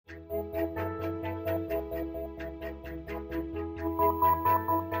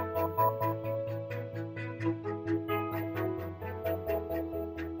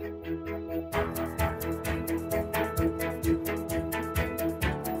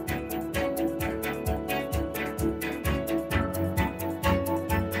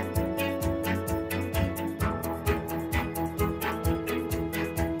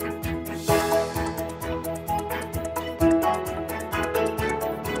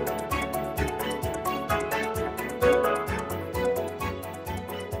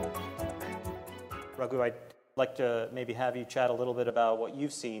Ragu, I'd like to maybe have you chat a little bit about what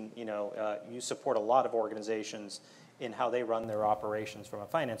you've seen. You support a lot of organizations in how they run their operations from a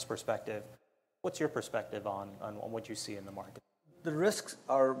finance perspective. What's your perspective on what you see in the market? The risks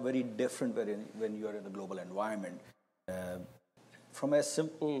are very different when you're in a global environment. From as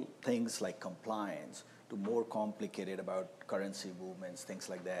simple things like compliance to more complicated about currency movements, things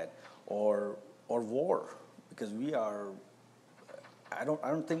like that, or war, because I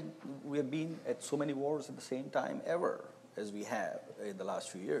don't think we have been at so many wars at the same time ever as we have in the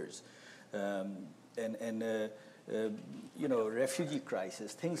last few years, refugee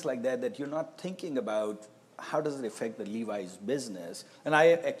crisis, things like that you're not thinking about. How does it affect the Levi's business? And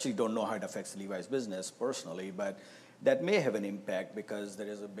I actually don't know how it affects the Levi's business personally, but that may have an impact because there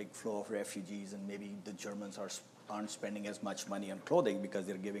is a big flow of refugees, and maybe the Germans aren't spending as much money on clothing because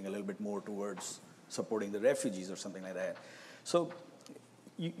they're giving a little bit more towards supporting the refugees or something like that. So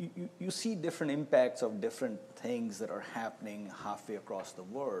you see different impacts of different things that are happening halfway across the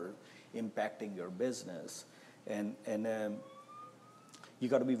world impacting your business. And you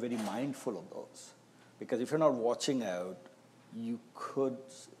got to be very mindful of those. Because if you're not watching out,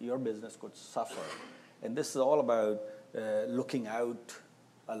 your business could suffer. And this is all about looking out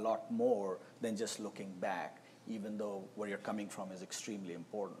a lot more than just looking back, even though where you're coming from is extremely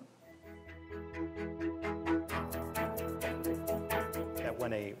important. That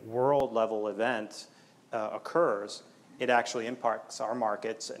when a world level event occurs, it actually impacts our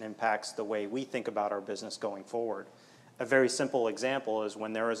markets and impacts the way we think about our business going forward. A very simple example is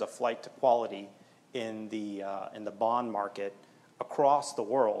when there is a flight to quality in the bond market across the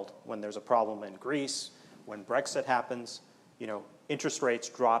world. When there's a problem in Greece, when Brexit happens, interest rates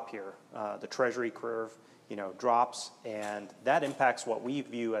drop here. The treasury curve, drops, and that impacts what we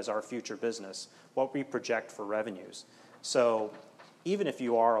view as our future business, what we project for revenues. So even if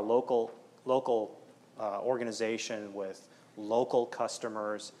you are a local organization with local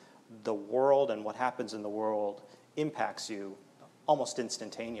customers, the world and what happens in the world impacts you almost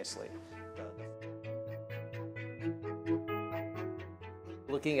instantaneously.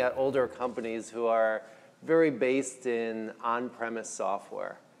 Looking at older companies who are very based in on-premise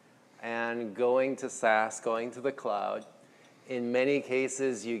software and going to SaaS, going to the cloud, in many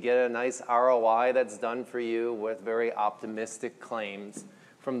cases you get a nice ROI that's done for you with very optimistic claims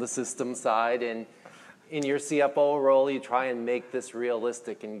from the system side, and in your CFO role you try and make this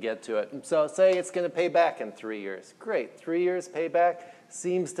realistic and get to it. So say it's going to pay back in 3 years. Great, 3 years payback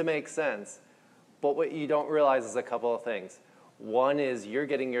seems to make sense, but what you don't realize is a couple of things. One is you're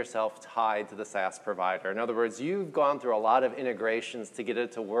getting yourself tied to the SaaS provider. In other words, you've gone through a lot of integrations to get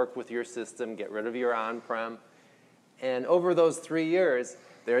it to work with your system, get rid of your on-prem. And over those 3 years,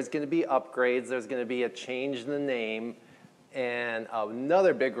 there's going to be upgrades, there's going to be a change in the name, and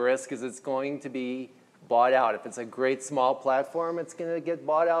another big risk is it's going to be bought out. If it's a great small platform, it's going to get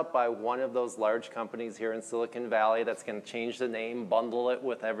bought out by one of those large companies here in Silicon Valley that's going to change the name, bundle it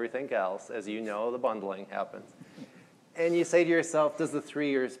with everything else. As you know, the bundling happens. And you say to yourself, does the 3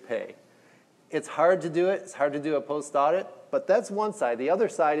 years pay? It's hard to do it. It's hard to do a post-audit, but that's one side. The other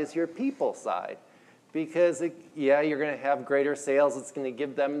side is your people side. Because, you're going to have greater sales. It's going to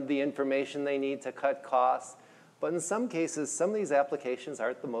give them the information they need to cut costs. But in some cases, some of these applications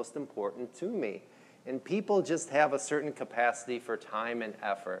aren't the most important to me. And people just have a certain capacity for time and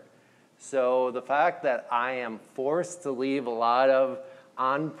effort. So the fact that I am forced to leave a lot of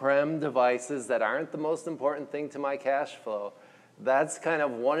on-prem devices that aren't the most important thing to my cash flow, that's kind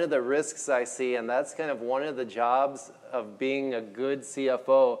of one of the risks I see, and that's kind of one of the jobs of being a good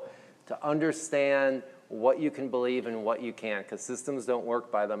CFO, to understand what you can believe and what you can't, because systems don't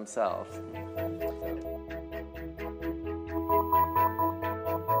work by themselves.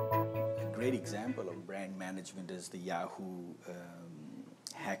 A great example of brand management is the Yahoo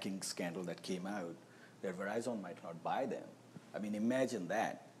hacking scandal that came out, where Verizon might not buy them. I mean, imagine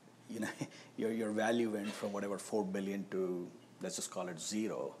that. Your value went from whatever 4 billion to, let's just call it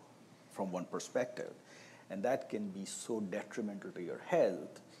 0 from one perspective. And that can be so detrimental to your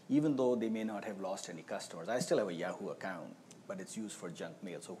health, even though they may not have lost any customers. I still have a Yahoo account, but it's used for junk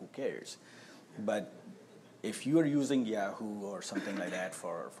mail, so who cares? But if you are using Yahoo or something like that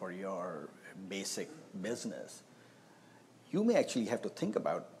for your basic business, you may actually have to think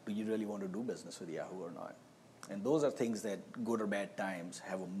about, do you really want to do business with Yahoo or not? And those are things that, good or bad times,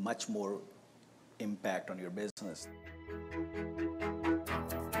 have a much more impact on your business.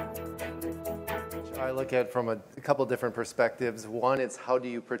 I look at it from a couple different perspectives. One is, how do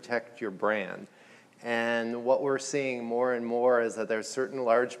you protect your brand? And what we're seeing more and more is that there's certain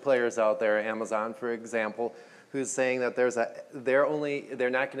large players out there, Amazon, for example, who's saying that they're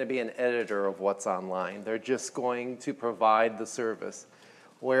not going to be an editor of what's online. They're just going to provide the service.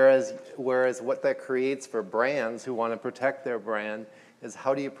 Whereas what that creates for brands who want to protect their brand is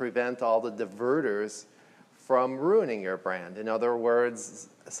how do you prevent all the diverters from ruining your brand? In other words,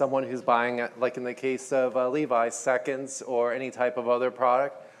 someone who's buying, like in the case of Levi's, seconds or any type of other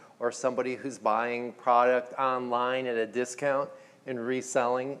product, or somebody who's buying product online at a discount and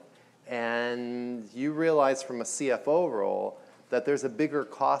reselling, and you realize from a CFO role that there's a bigger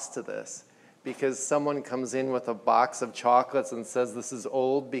cost to this because someone comes in with a box of chocolates and says this is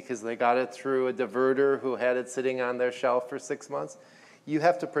old because they got it through a diverter who had it sitting on their shelf for 6 months. You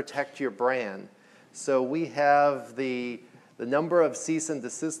have to protect your brand. So we have the number of cease and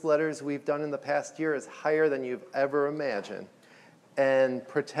desist letters we've done in the past year is higher than you've ever imagined. And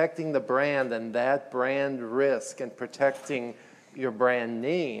protecting the brand and that brand risk and protecting your brand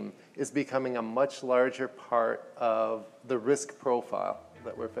name is becoming a much larger part of the risk profile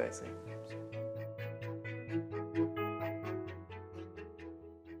that we're facing.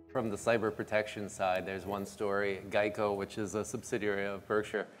 From the cyber protection side, there's one story, Geico, which is a subsidiary of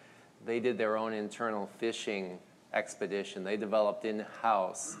Berkshire. They did their own internal phishing expedition. They developed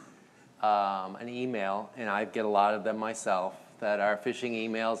in-house an email, and I get a lot of them myself, that are phishing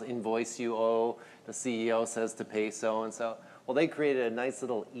emails, invoice you owe, the CEO says to pay so-and-so. Well, they created a nice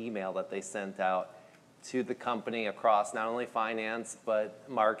little email that they sent out to the company across not only finance, but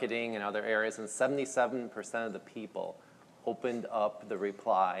marketing and other areas, and 77% of the people opened up the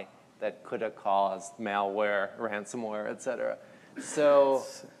reply that could have caused malware, ransomware, et cetera. So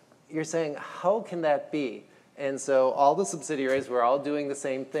you're saying, how can that be? And so all the subsidiaries were all doing the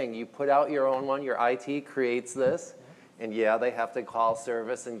same thing. You put out your own one, your IT creates this, and yeah, they have to call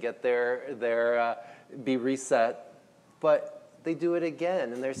service and get be reset, but they do it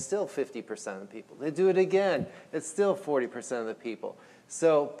again, and there's still 50% of the people. They do it again, it's still 40% of the people.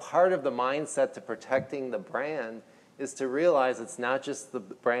 So part of the mindset to protecting the brand is to realize it's not just the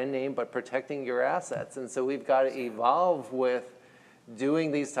brand name, but protecting your assets. And so we've got to evolve with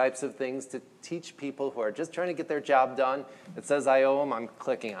doing these types of things to teach people who are just trying to get their job done. It says I owe them, I'm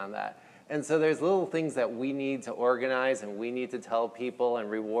clicking on that. And so there's little things that we need to organize and we need to tell people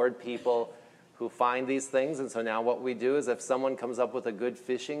and reward people who find these things. And so now what we do is if someone comes up with a good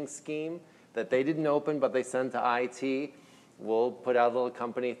phishing scheme that they didn't open but they send to IT, we'll put out a little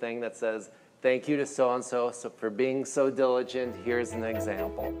company thing that says, thank you to so-and-so for being so diligent. Here's an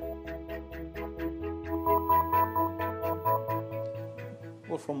example.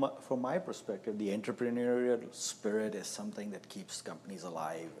 Well, from my perspective, the entrepreneurial spirit is something that keeps companies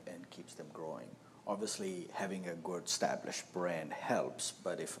alive and keeps them growing. Obviously, having a good established brand helps,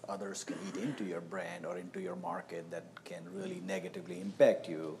 but if others can eat into your brand or into your market, that can really negatively impact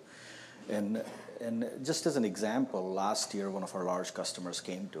you. And just as an example, last year, one of our large customers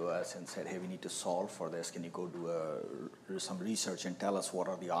came to us and said, hey, we need to solve for this. Can you go do some research and tell us what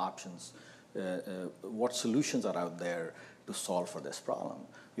are the options, what solutions are out there to solve for this problem?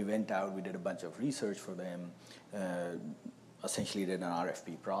 We went out, we did a bunch of research for them, essentially did an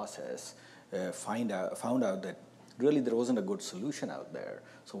RFP process, found out that really there wasn't a good solution out there.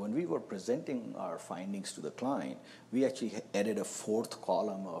 So when we were presenting our findings to the client, we actually added a fourth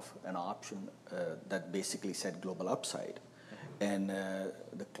column of an option that basically said global upside. And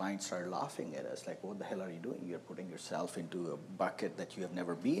the client started laughing at us, like, what the hell are you doing? You're putting yourself into a bucket that you have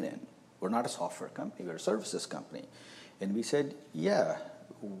never been in. We're not a software company, we're a services company. And we said, yeah,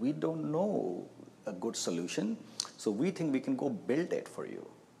 we don't know a good solution, so we think we can go build it for you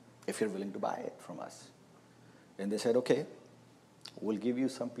if you're willing to buy it from us. And they said, okay, we'll give you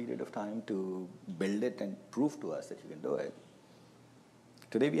some period of time to build it and prove to us that you can do it.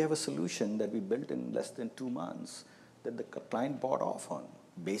 Today we have a solution that we built in less than 2 months that the client bought off on.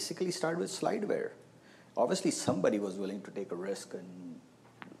 Basically started with slideware. Obviously somebody was willing to take a risk and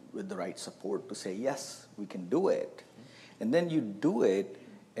with the right support to say, yes, we can do it. And then you do it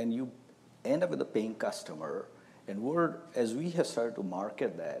and you end up with a paying customer. And as we have started to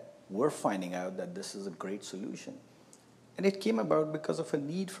market that, we're finding out that this is a great solution. And it came about because of a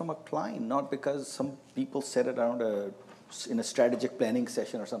need from a client, not because some people sat around in a strategic planning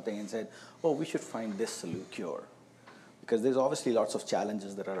session or something and said, oh, we should find this cure. Because there's obviously lots of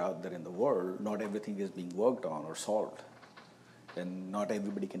challenges that are out there in the world. Not everything is being worked on or solved. And not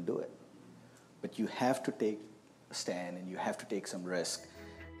everybody can do it. But you have to take a stand and you have to take some risk.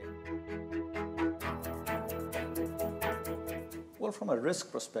 Well, from a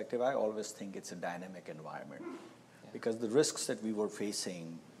risk perspective, I always think it's a dynamic environment. Because the risks that we were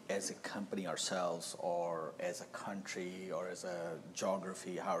facing as a company ourselves, or as a country, or as a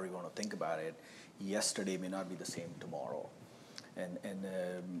geography, however you want to think about it, yesterday may not be the same tomorrow. And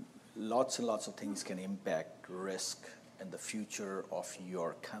lots and lots of things can impact risk and the future of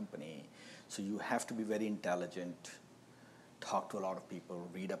your company. So you have to be very intelligent, talk to a lot of people,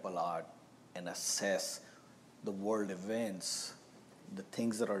 read up a lot, and assess the world events, the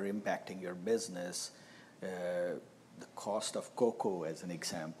things that are impacting your business, the cost of cocoa as an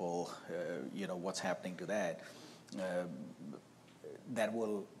example, what's happening to that. That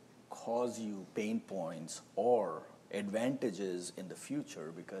will cause you pain points or advantages in the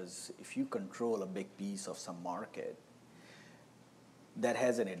future, because if you control a big piece of some market, that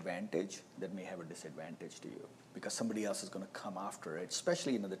has an advantage that may have a disadvantage to you, because somebody else is going to come after it.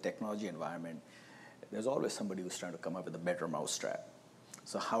 Especially in the technology environment, there's always somebody who's trying to come up with a better mousetrap.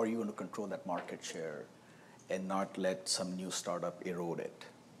 So how are you going to control that market share and not let some new startup erode it?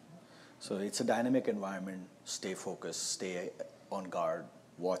 So it's a dynamic environment. Stay focused, stay on guard,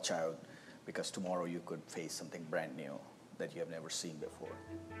 watch out, because tomorrow you could face something brand new that you have never seen before.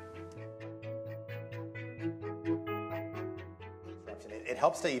 It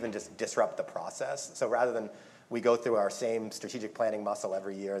helps to even just disrupt the process. So rather than we go through our same strategic planning muscle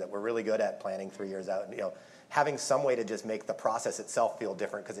every year that we're really good at planning 3 years out, and having some way to just make the process itself feel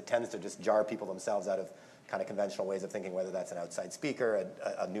different, because it tends to just jar people themselves out of kind of conventional ways of thinking, whether that's an outside speaker,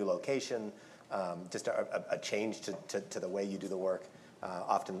 a new location, just a change to the way you do the work,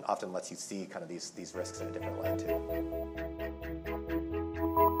 often lets you see kind of these risks in a different light too.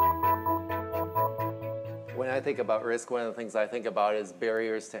 When I think about risk, one of the things I think about is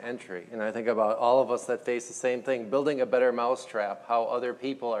barriers to entry. And I think about all of us that face the same thing, building a better mousetrap, how other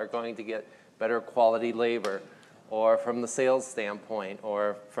people are going to get better quality labor, or from the sales standpoint,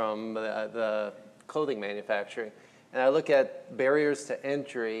 or from the clothing manufacturing. And I look at barriers to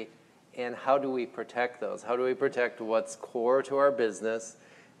entry and how do we protect those? How do we protect what's core to our business?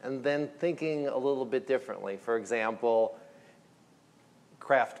 And then thinking a little bit differently. For example,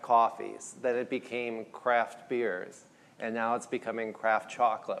 craft coffees, then it became craft beers, and now it's becoming craft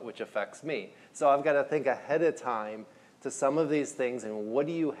chocolate, which affects me. So I've got to think ahead of time to some of these things, and what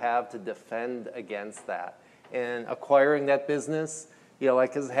do you have to defend against that? And acquiring that business,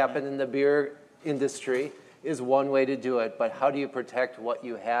 like has happened in the beer industry, is one way to do it, but how do you protect what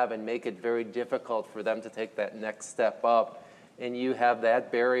you have and make it very difficult for them to take that next step up, and you have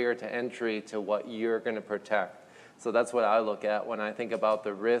that barrier to entry to what you're going to protect? So that's what I look at when I think about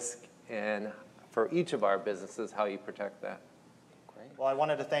the risk, and for each of our businesses, how you protect that. Great. Well, I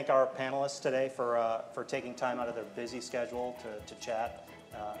wanted to thank our panelists today for taking time out of their busy schedule to chat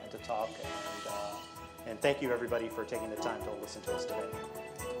and to talk. And thank you, everybody, for taking the time to listen to us today.